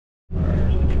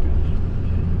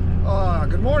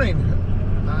Good morning.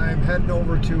 I'm heading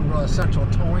over to Central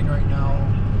Towing right now.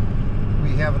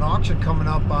 We have an auction coming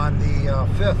up on the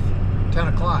 5th, 10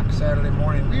 o'clock Saturday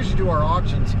morning. We usually do our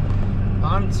auctions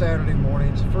on Saturday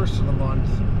mornings, first of the month.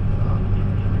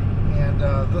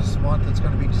 This month it's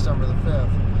going to be December the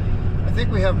 5th. I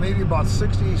think we have maybe about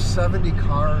 60, 70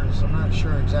 cars. I'm not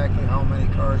sure exactly how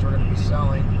many cars we're going to be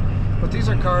selling. But these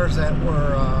are cars that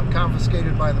were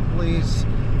confiscated by the police,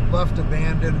 left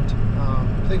abandoned,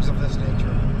 things of this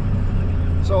nature.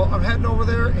 So I'm heading over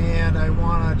there and I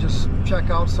want to just check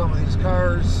out some of these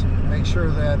cars, make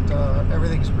sure that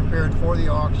everything's prepared for the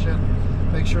auction,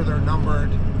 make sure they're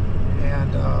numbered,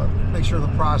 and make sure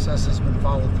the process has been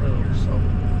followed through. So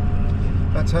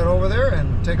let's head over there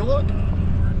and take a look.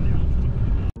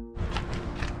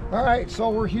 All right, so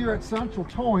we're here at Central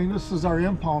Towing. This is our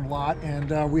impound lot,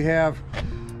 and we have,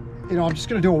 I'm just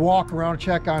going to do a walk around,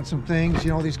 check on some things.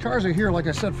 These cars are here, like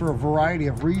I said, for a variety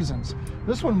of reasons.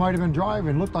 This one might have been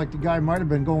driving. Looked like the guy might have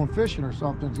been going fishing or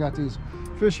something. He's got these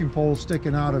fishing poles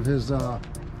sticking out of his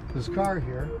car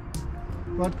here.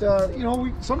 But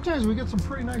sometimes we get some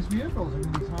pretty nice vehicles. I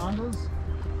mean, these Hondas,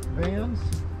 vans.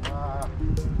 I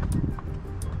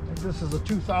think this is a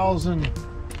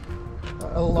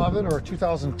 2011 or a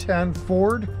 2010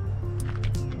 Ford.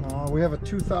 We have a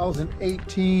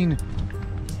 2018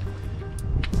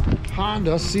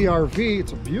 Honda CR-V.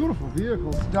 It's a beautiful vehicle.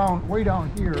 It's way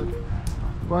down here.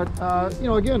 But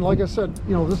again, like I said,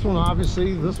 this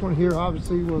one here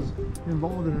obviously was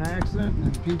involved in an accident,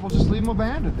 and people just leave them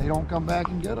abandoned. They don't come back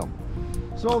and get them.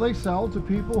 So they sell to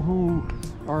people who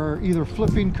are either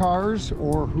flipping cars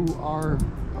or who are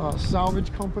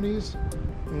salvage companies,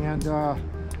 and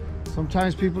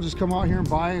sometimes people just come out here and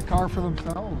buy a car for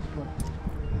themselves. But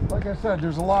like I said,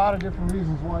 there's a lot of different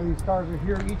reasons why these cars are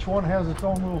here. Each one has its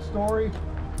own little story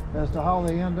as to how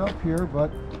they end up here, but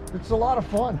it's a lot of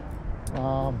fun.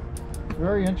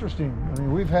 Very interesting. I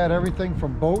mean, we've had everything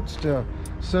from boats to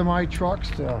semi trucks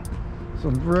to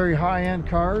some very high-end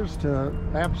cars to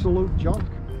absolute junk.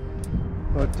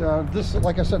 But this,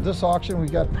 like I said, this auction, we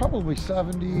got probably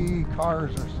 70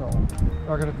 cars or so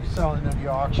are going to be selling in the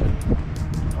auction.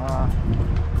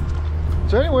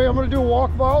 So anyway, I'm going to do a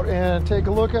walkabout and take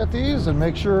a look at these and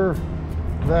make sure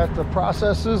that the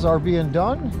processes are being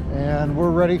done and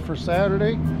we're ready for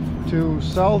Saturday to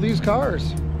sell these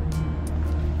cars.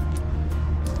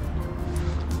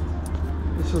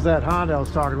 This is that Honda I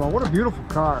was talking about. What a beautiful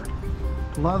car.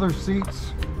 Leather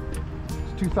seats.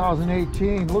 It's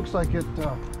 2018. Looks like it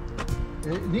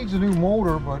needs a new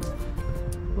motor, but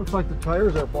looks like the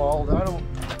tires are bald.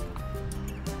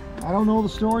 I don't know the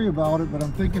story about it, but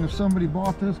I'm thinking if somebody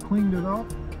bought this, cleaned it up,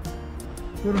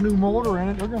 put a new motor in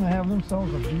it, they're going to have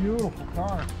themselves a beautiful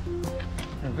car.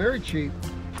 And very cheap.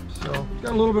 So,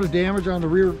 got a little bit of damage on the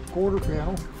rear quarter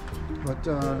panel, but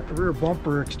a rear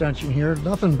bumper extension here.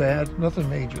 Nothing bad, nothing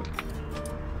major.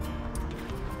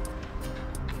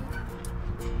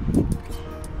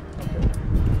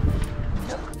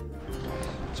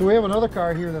 So we have another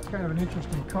car here that's kind of an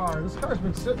interesting car. This car's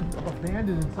been sitting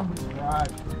abandoned in somebody's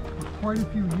garage for quite a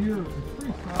few years. It's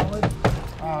pretty solid.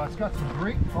 It's got some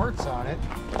great parts on it.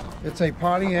 It's a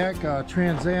Pontiac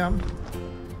Trans Am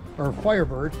or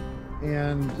Firebird,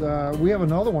 and we have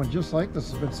another one just like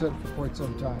this has been sitting for quite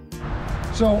some time.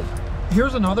 So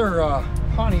here's another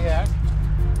Pontiac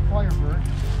Firebird.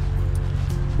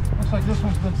 Looks like this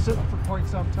one's been sitting for quite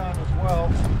some time as well.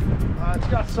 It's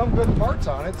got some good parts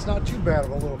on it. It's not too bad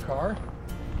of a little car.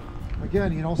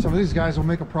 Again, some of these guys will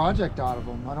make a project out of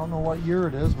them. I don't know what year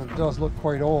it is, but it does look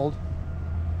quite old.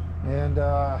 And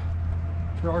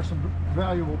there are some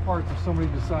valuable parts if somebody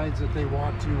decides that they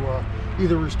want to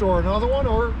either restore another one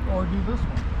or do this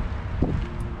one.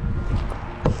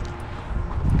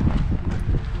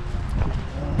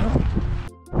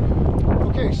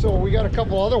 Okay, so we got a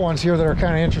couple other ones here that are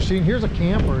kind of interesting. Here's a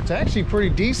camper. It's actually pretty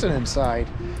decent inside.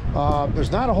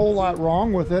 There's not a whole lot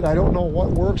wrong with it. I don't know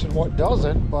what works and what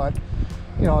doesn't, but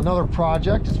another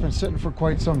project. It's been sitting for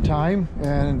quite some time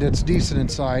and it's decent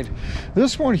inside.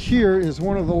 This one here is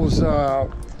one of those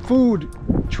food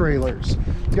trailers.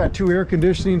 It's got two air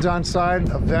conditionings on side,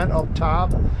 a vent up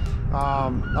top.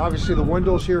 Obviously the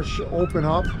windows here open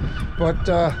up, but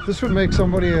this would make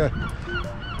somebody a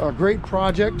great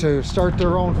project to start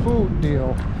their own food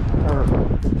deal or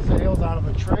sales out of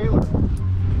a trailer.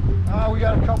 We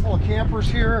got a couple of campers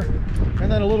here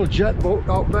and then a little jet boat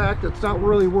out back that's not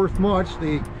really worth much.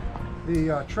 The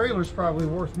trailer's probably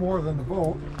worth more than the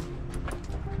boat,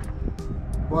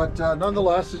 but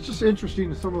nonetheless it's just interesting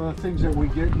to some of the things that we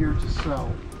get here to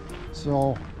sell.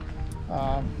 So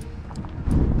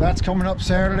that's coming up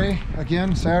Saturday,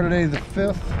 again Saturday the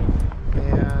 5th,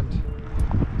 and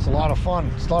It's a lot of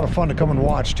fun. It's a lot of fun to come and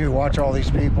watch too. Watch all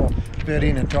these people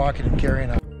bidding and talking and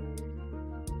carrying a